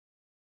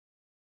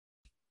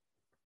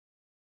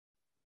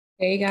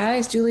Hey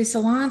guys, Julie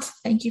Salant.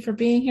 Thank you for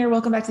being here.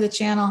 Welcome back to the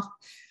channel.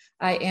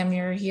 I am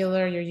your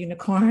healer, your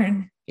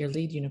unicorn, your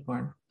lead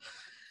unicorn,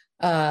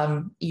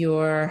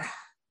 your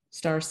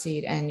star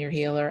seed, and your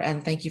healer.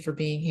 And thank you for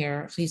being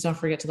here. Please don't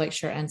forget to like,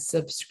 share, and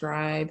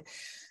subscribe.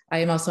 I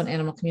am also an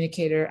animal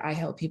communicator. I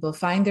help people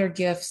find their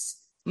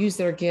gifts, use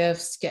their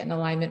gifts, get in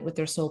alignment with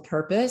their soul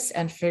purpose,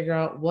 and figure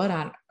out what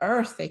on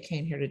earth they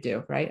came here to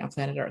do, right? On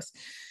planet Earth.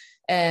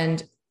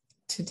 And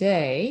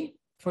today,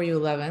 for you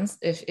 11s,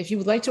 if you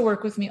would like to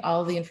work with me,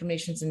 all the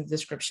information is in the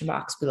description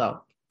box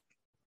below.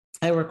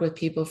 I work with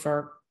people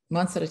for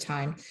months at a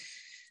time.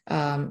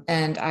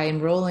 And I am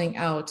rolling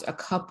out a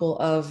couple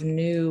of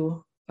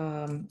new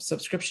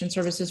subscription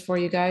services for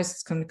you guys.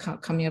 It's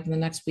coming up in the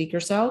next week or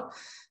so.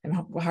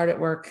 I'm hard at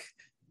work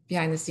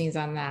behind the scenes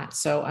on that.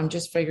 So I'm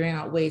just figuring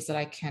out ways that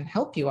I can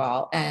help you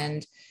all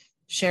and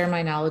share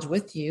my knowledge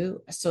with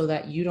you so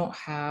that you don't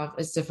have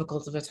as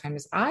difficult of a time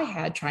as I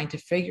had trying to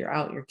figure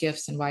out your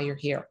gifts and why you're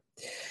here.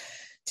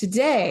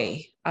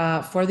 Today,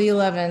 for the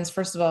 11s,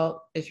 first of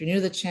all, if you're new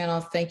to the channel,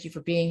 thank you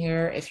for being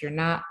here. If you're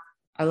not,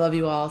 I love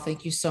you all.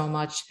 Thank you so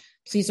much.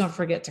 Please don't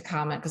forget to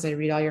comment because I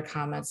read all your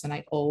comments and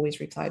I always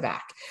reply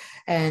back.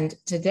 And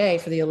today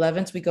for the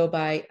 11s, we go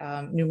by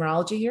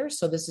numerology here.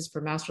 So this is for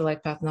Master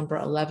Life Path number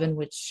 11,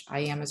 which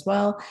I am as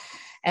well.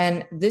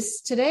 And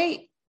this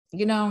today,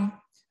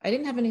 I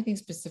didn't have anything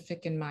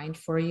specific in mind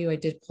for you. I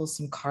did pull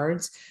some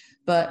cards,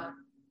 but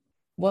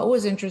what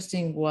was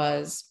interesting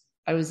was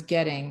I was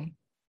getting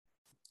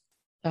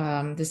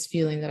this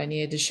feeling that I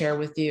needed to share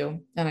with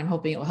you, and I'm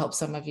hoping it will help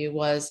some of you,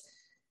 was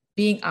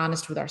being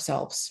honest with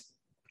ourselves.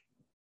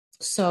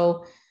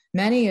 So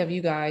many of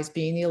you guys,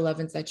 being the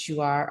 11th that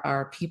you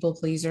are people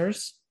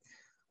pleasers,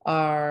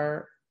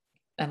 I'm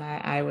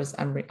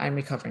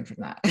recovering from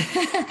that.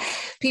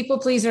 People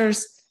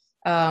pleasers.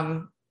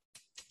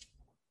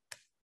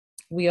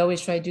 We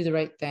always try to do the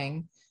right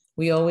thing.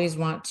 We always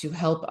want to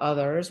help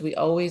others. We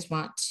always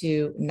want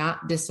to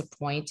not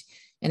disappoint.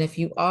 And if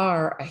you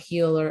are a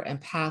healer,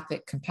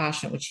 empathic,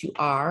 compassionate, which you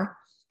are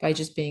by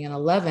just being an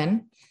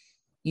 11,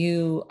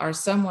 you are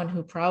someone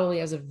who probably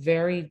has a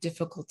very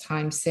difficult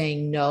time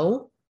saying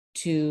no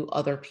to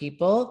other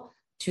people,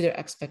 to their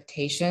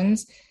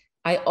expectations.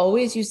 I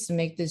always used to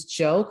make this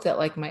joke that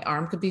like my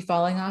arm could be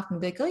falling off and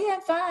be like, oh yeah,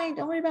 I'm fine.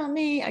 Don't worry about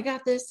me. I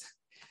got this,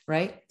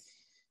 right?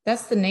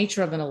 That's the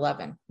nature of an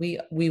 11.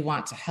 We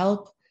want to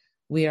help.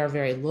 We are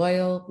very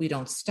loyal. We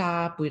don't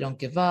stop. We don't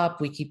give up.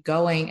 We keep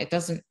going. It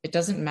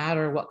doesn't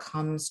matter what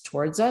comes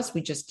towards us.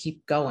 We just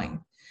keep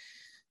going.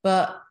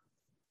 But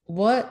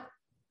what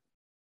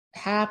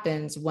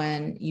happens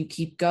when you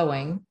keep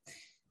going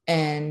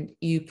and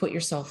you put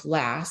yourself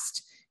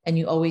last and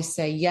you always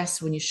say yes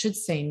when you should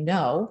say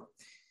no?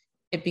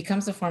 It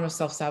becomes a form of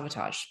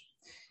self-sabotage.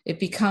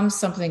 It becomes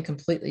something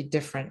completely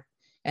different.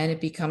 And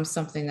it becomes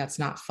something that's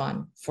not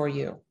fun for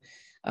you.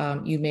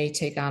 You may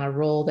take on a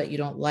role that you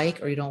don't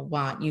like or you don't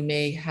want. You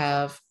may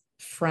have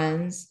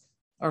friends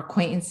or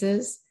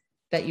acquaintances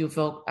that you've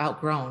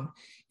outgrown.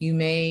 You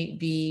may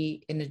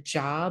be in a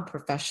job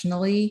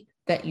professionally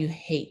that you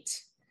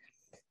hate.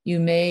 You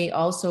may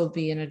also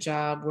be in a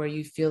job where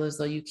you feel as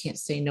though you can't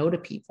say no to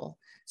people.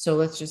 So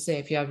let's just say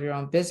if you have your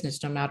own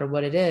business, no matter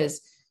what it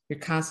is, you're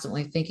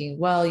constantly thinking,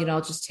 well,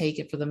 I'll just take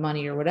it for the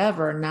money or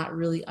whatever, not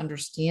really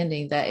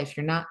understanding that if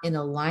you're not in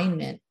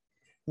alignment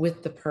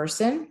with the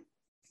person,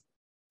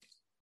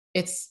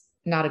 it's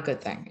not a good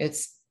thing.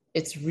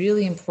 It's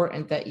really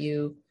important that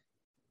you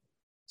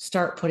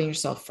start putting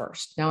yourself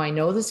first. Now, I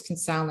know this can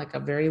sound like a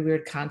very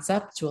weird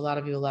concept to a lot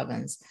of you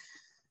 11s.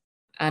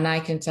 And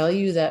I can tell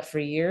you that for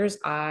years,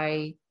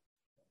 I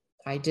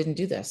didn't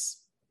do this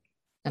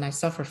and I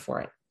suffered for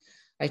it.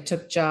 I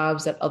took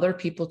jobs that other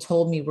people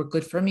told me were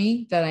good for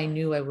me that I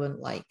knew I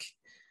wouldn't like.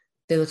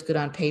 They looked good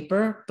on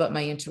paper, but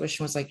my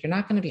intuition was like, you're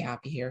not going to be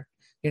happy here.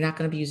 You're not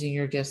going to be using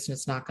your gifts and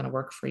it's not going to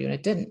work for you. And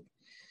it didn't.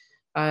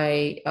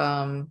 I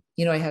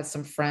had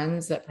some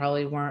friends that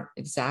probably weren't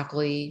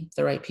exactly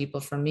the right people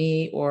for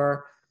me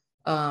or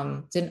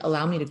didn't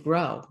allow me to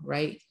grow,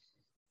 right?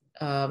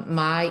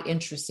 My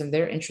interests and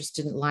their interests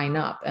didn't line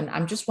up. And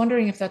I'm just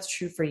wondering if that's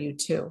true for you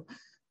too,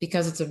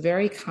 because it's a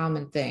very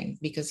common thing.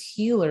 Because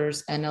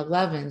healers and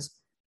 11s,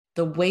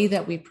 the way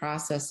that we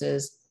process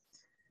is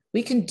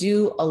we can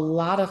do a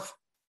lot of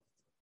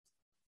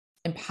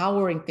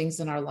empowering things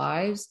in our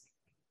lives,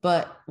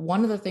 but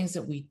one of the things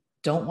that we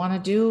don't want to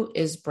do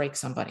is break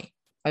somebody.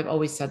 I've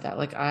always said that.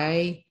 Like,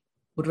 I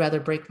would rather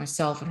break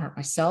myself and hurt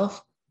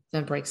myself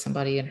than break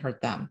somebody and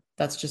hurt them.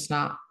 That's just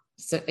not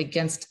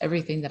against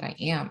everything that I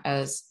am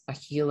as a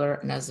healer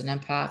and as an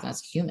empath and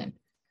as a human.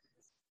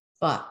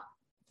 But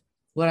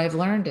what I've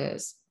learned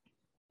is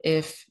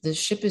if the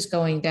ship is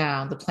going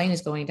down, the plane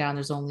is going down,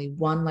 there's only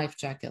one life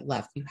jacket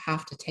left. You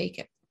have to take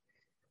it.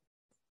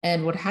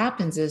 And what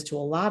happens is to a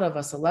lot of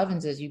us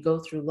 11s is you go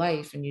through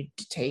life and you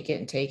take it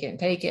and take it and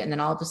take it. And then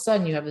all of a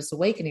sudden you have this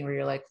awakening where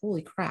you're like,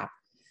 holy crap,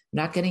 I'm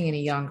not getting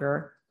any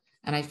younger.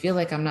 And I feel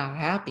like I'm not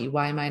happy.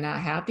 Why am I not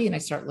happy? And I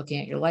start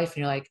looking at your life and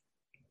you're like,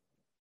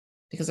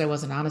 because I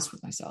wasn't honest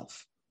with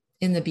myself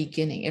in the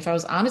beginning. If I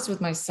was honest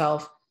with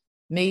myself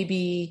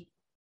maybe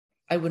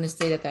I wouldn't have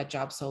stayed at that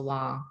job so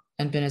long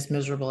and been as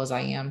miserable as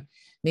I am.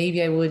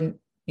 Maybe I wouldn't,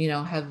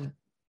 have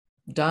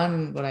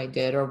done what I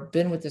did or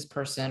been with this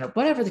person or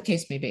whatever the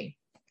case may be.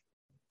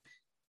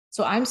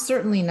 So I'm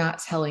certainly not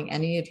telling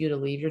any of you to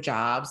leave your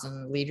jobs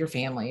and leave your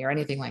family or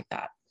anything like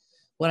that.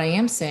 What I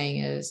am saying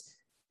is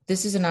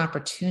this is an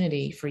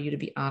opportunity for you to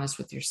be honest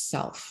with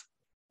yourself.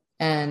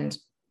 And,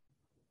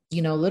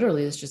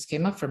 literally this just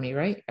came up for me,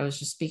 right? I was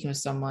just speaking with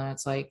someone.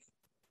 It's like,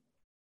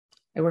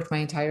 I worked my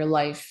entire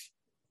life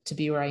to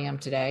be where I am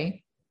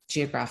today,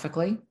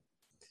 geographically.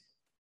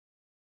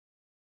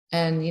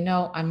 And,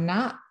 I'm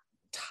not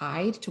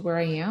tied to where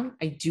I am.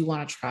 I do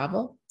want to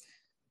travel,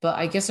 but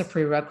I guess a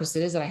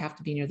prerequisite is that I have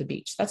to be near the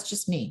beach. That's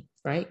just me,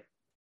 right?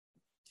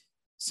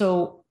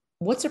 So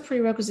what's a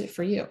prerequisite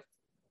for you?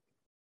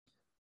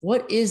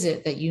 What is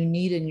it that you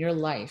need in your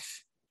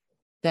life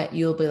that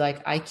you'll be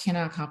like, I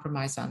cannot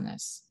compromise on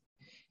this?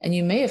 And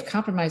you may have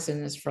compromised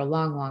in this for a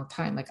long, long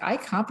time. Like I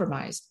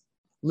compromised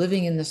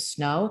living in the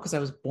snow because I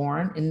was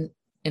born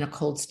in a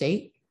cold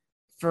state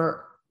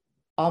for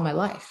all my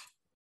life.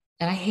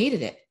 And I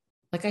hated it.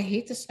 Like I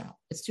hate the snow.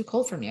 It's too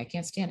cold for me. I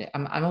can't stand it.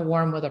 I'm a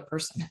warm weather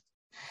person.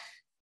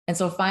 And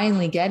so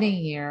finally getting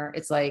here,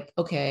 it's like,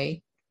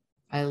 okay,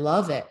 I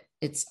love it.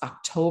 It's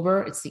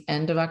October. It's the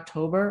end of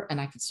October and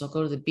I can still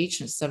go to the beach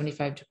and it's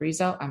 75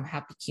 degrees out. I'm a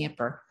happy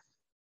camper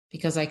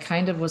because I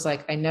kind of was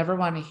like, I never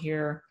want to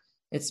hear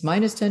it's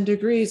minus 10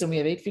 degrees and we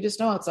have 8 feet of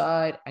snow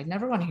outside. I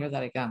never want to hear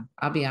that again.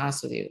 I'll be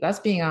honest with you. That's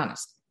being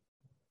honest.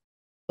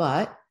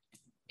 But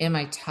am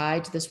I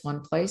tied to this one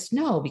place?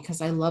 No,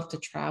 because I love to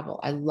travel.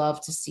 I love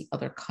to see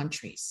other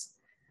countries.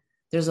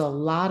 There's a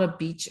lot of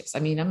beaches. I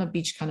mean, I'm a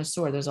beach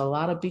connoisseur. There's a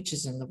lot of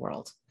beaches in the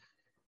world.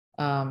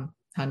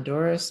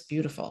 Honduras,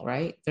 beautiful,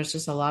 right? There's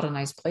just a lot of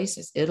nice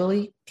places.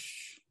 Italy,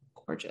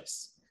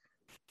 gorgeous.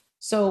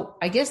 So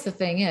I guess the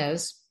thing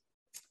is,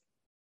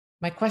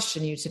 my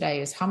question to you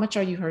today is how much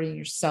are you hurting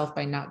yourself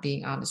by not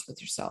being honest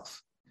with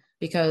yourself?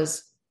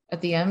 Because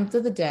at the end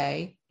of the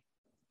day,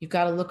 you've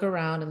got to look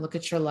around and look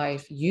at your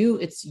life.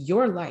 It's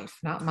your life,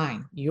 not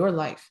mine, your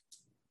life.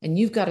 And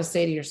you've got to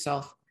say to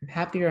yourself, I'm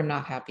happy or I'm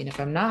not happy. And if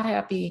I'm not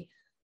happy,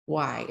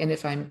 why? And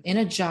if I'm in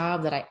a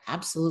job that I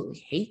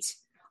absolutely hate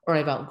or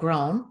I've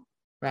outgrown,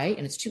 right?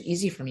 And it's too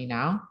easy for me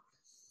now,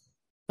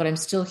 but I'm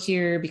still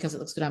here because it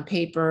looks good on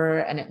paper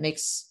and it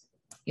makes,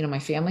 my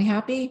family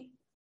happy.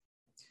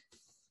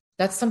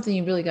 That's something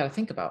you really got to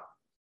think about.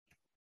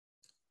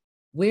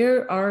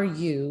 Where are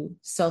you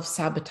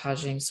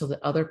self-sabotaging so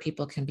that other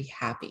people can be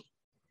happy?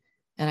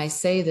 And I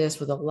say this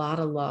with a lot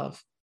of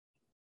love.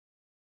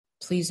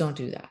 Please don't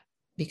do that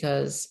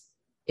because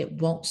it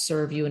won't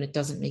serve you and it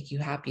doesn't make you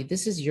happy.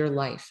 This is your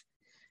life.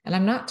 And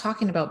I'm not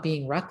talking about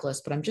being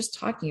reckless, but I'm just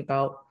talking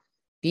about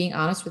being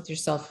honest with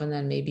yourself and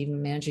then maybe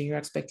managing your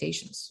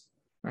expectations,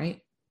 right?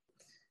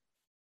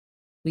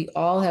 We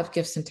all have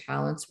gifts and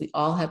talents. We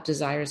all have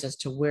desires as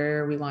to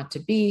where we want to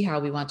be,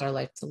 how we want our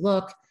life to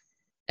look,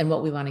 and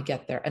what we want to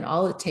get there. And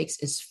all it takes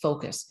is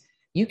focus.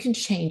 You can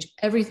change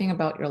everything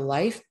about your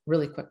life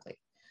really quickly.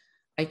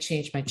 I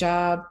changed my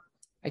job.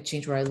 I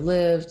changed where I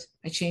lived.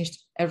 I changed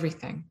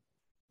everything,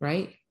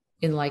 right?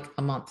 In like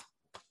a month.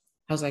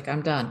 I was like,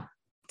 I'm done.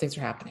 Things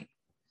are happening.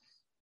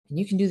 And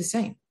you can do the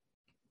same.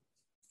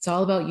 It's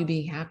all about you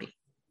being happy.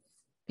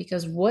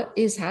 Because what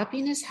is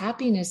happiness?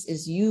 Happiness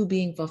is you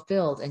being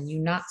fulfilled and you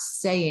not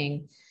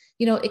saying,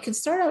 it can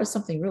start out as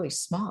something really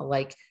small,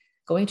 like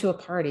going to a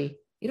party.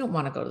 You don't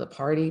want to go to the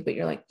party, but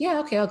you're like, yeah,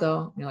 okay, I'll go.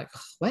 And you're like,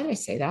 why did I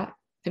say that?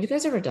 Have you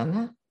guys ever done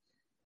that?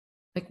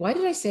 Like, why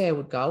did I say I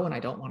would go when I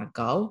don't want to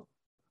go?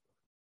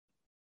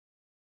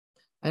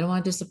 I don't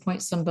want to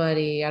disappoint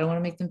somebody. I don't want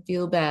to make them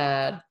feel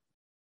bad.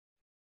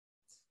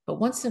 But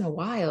once in a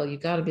while, you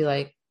got to be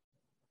like,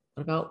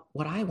 what about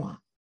what I want?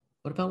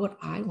 What about what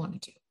I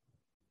want to do?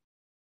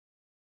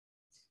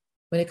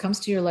 When it comes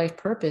to your life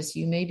purpose,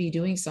 you may be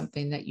doing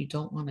something that you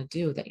don't want to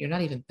do, that you're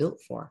not even built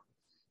for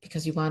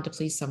because you wanted to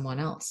please someone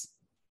else.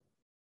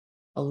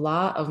 A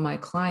lot of my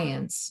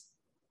clients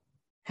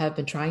have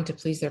been trying to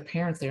please their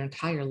parents their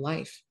entire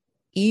life.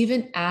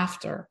 Even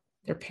after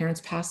their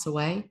parents pass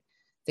away,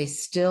 they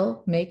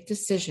still make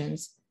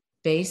decisions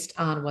based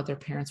on what their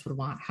parents would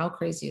want. How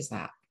crazy is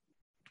that?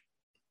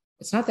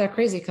 It's not that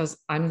crazy because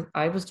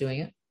I was doing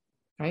it,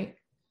 right?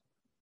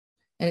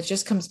 And it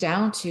just comes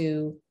down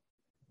to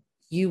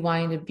you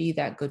wanting to be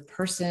that good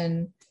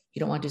person. You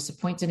don't want to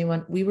disappoint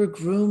anyone. We were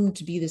groomed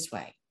to be this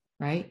way,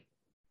 right?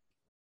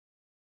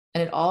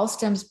 And it all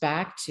stems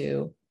back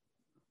to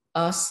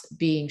us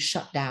being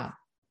shut down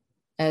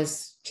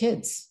as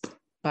kids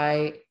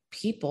by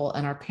people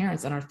and our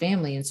parents and our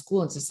family and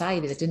school and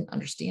society that didn't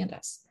understand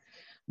us.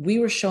 We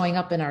were showing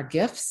up in our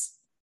gifts,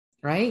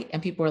 right?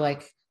 And people were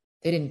like,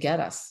 they didn't get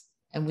us.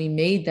 And we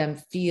made them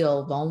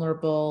feel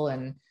vulnerable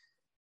and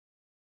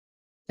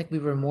like we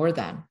were more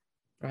than,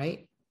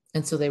 right?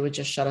 And so they would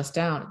just shut us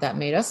down. That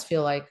made us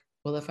feel like,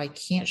 well, if I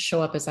can't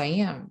show up as I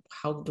am,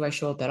 how do I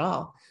show up at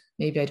all?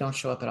 Maybe I don't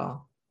show up at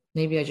all.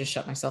 Maybe I just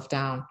shut myself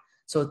down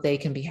so that they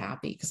can be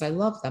happy because I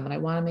love them and I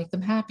want to make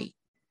them happy.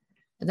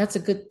 And that's a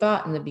good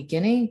thought in the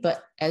beginning,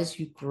 but as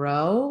you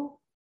grow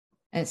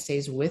and it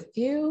stays with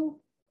you,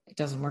 it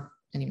doesn't work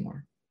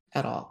anymore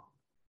at all.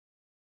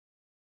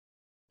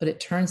 But it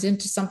turns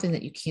into something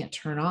that you can't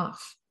turn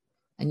off.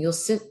 And you'll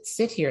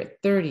sit here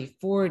at 30,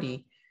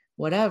 40,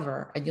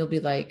 whatever, and you'll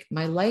be like,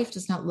 my life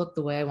does not look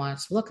the way I want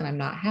it to look, and I'm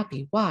not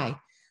happy. Why?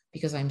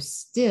 Because I'm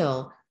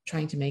still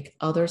trying to make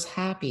others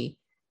happy.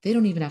 They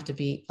don't even have to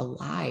be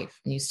alive,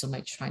 and you still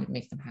might try to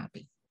make them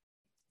happy.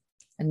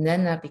 And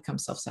then that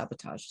becomes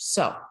self-sabotage.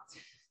 So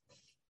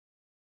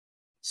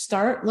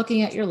start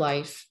looking at your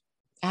life,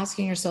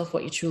 asking yourself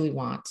what you truly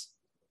want,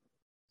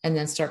 and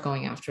then start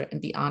going after it and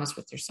be honest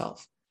with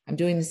yourself. I'm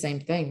doing the same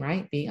thing,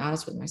 right? Being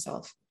honest with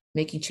myself,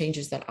 making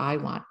changes that I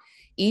want.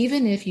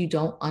 Even if you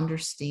don't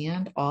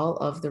understand all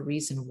of the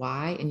reason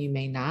why, and you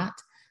may not,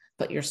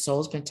 but your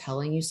soul's been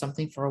telling you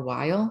something for a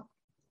while,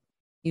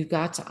 you've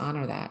got to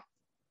honor that,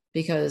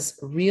 because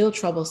real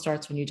trouble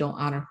starts when you don't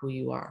honor who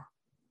you are,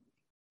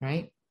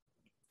 right?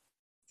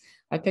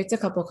 I picked a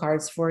couple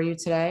cards for you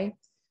today,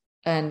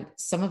 and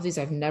some of these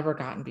I've never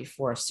gotten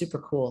before. Super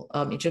cool.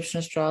 Egyptian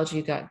astrology,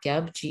 you got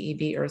Geb,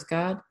 G-E-B, Earth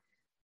God.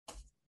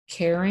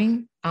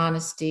 Caring,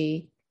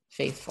 honesty,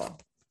 faithful.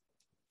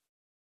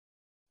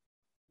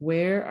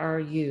 Where are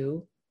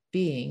you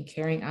being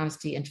caring,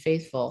 honesty, and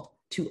faithful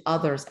to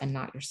others and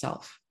not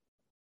yourself?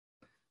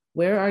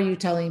 Where are you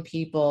telling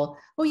people,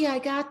 oh yeah, I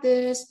got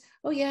this.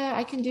 Oh yeah,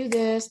 I can do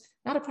this.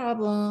 Not a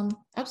problem.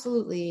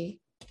 Absolutely.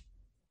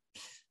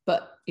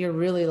 But you're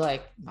really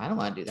like, I don't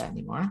want to do that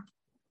anymore. Do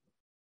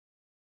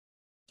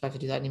I have to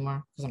do that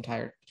anymore? Because I'm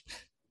tired.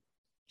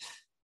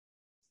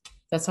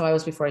 That's how I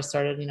was before I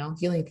started,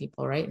 healing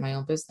people, right? My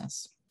own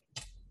business.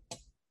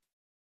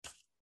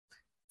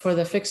 For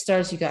the fixed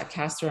stars, you got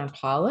Castor and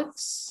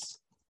Pollux.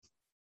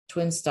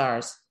 Twin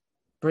stars.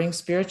 Bring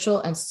spiritual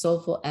and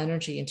soulful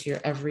energy into your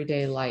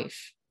everyday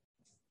life.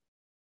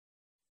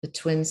 The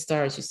twin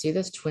stars, you see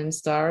this? Twin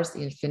stars,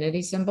 the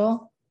infinity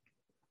symbol.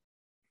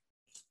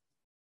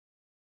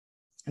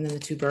 And then the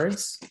two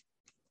birds.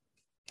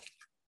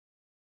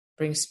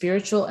 Bring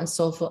spiritual and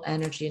soulful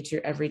energy into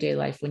your everyday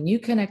life. When you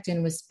connect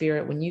in with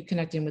spirit, when you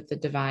connect in with the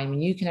divine,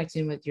 when you connect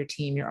in with your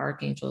team, your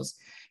archangels,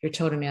 your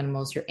totem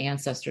animals, your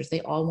ancestors,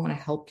 they all want to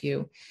help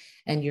you.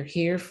 And you're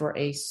here for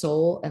a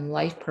soul and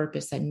life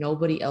purpose that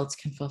nobody else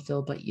can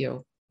fulfill but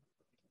you.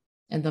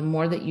 And the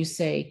more that you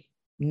say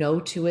no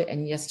to it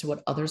and yes to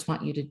what others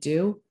want you to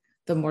do,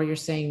 the more you're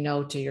saying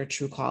no to your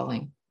true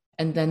calling.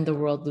 And then the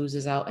world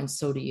loses out, and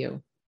so do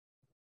you.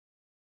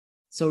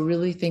 So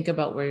really think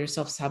about where you're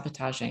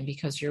self-sabotaging,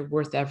 because you're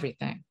worth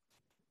everything.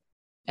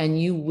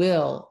 And you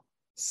will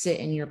sit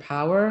in your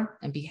power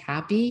and be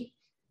happy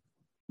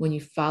when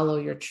you follow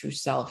your true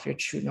self, your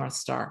true North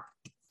Star.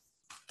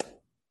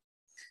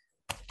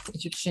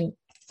 Egyptian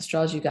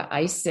astrology, you got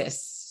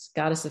Isis,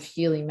 goddess of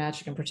healing,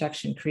 magic, and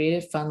protection,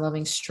 creative,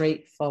 fun-loving,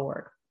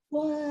 straightforward.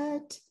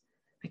 What?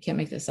 I can't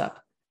make this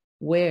up.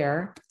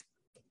 Where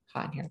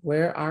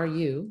are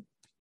you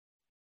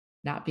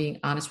not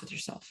being honest with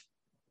yourself?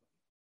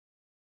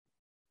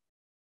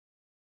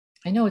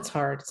 I know it's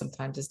hard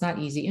sometimes. It's not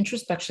easy.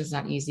 Introspection is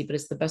not easy, but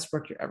it's the best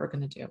work you're ever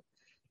going to do.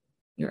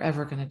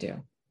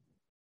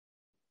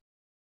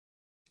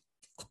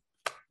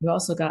 You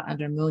also got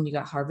under moon, you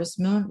got harvest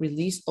moon,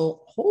 release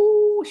old,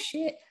 oh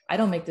shit. I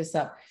don't make this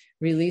up.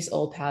 Release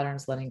old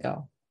patterns, letting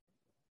go.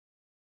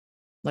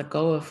 Let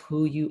go of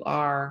who you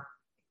are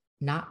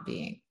not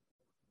being,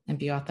 and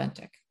be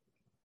authentic.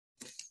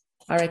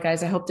 All right,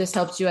 guys, I hope this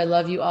helped you. I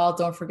love you all.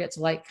 Don't forget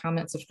to like,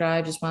 comment,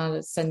 subscribe. Just wanted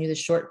to send you this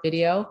short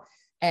video,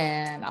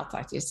 and I'll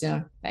talk to you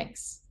soon.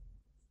 Thanks.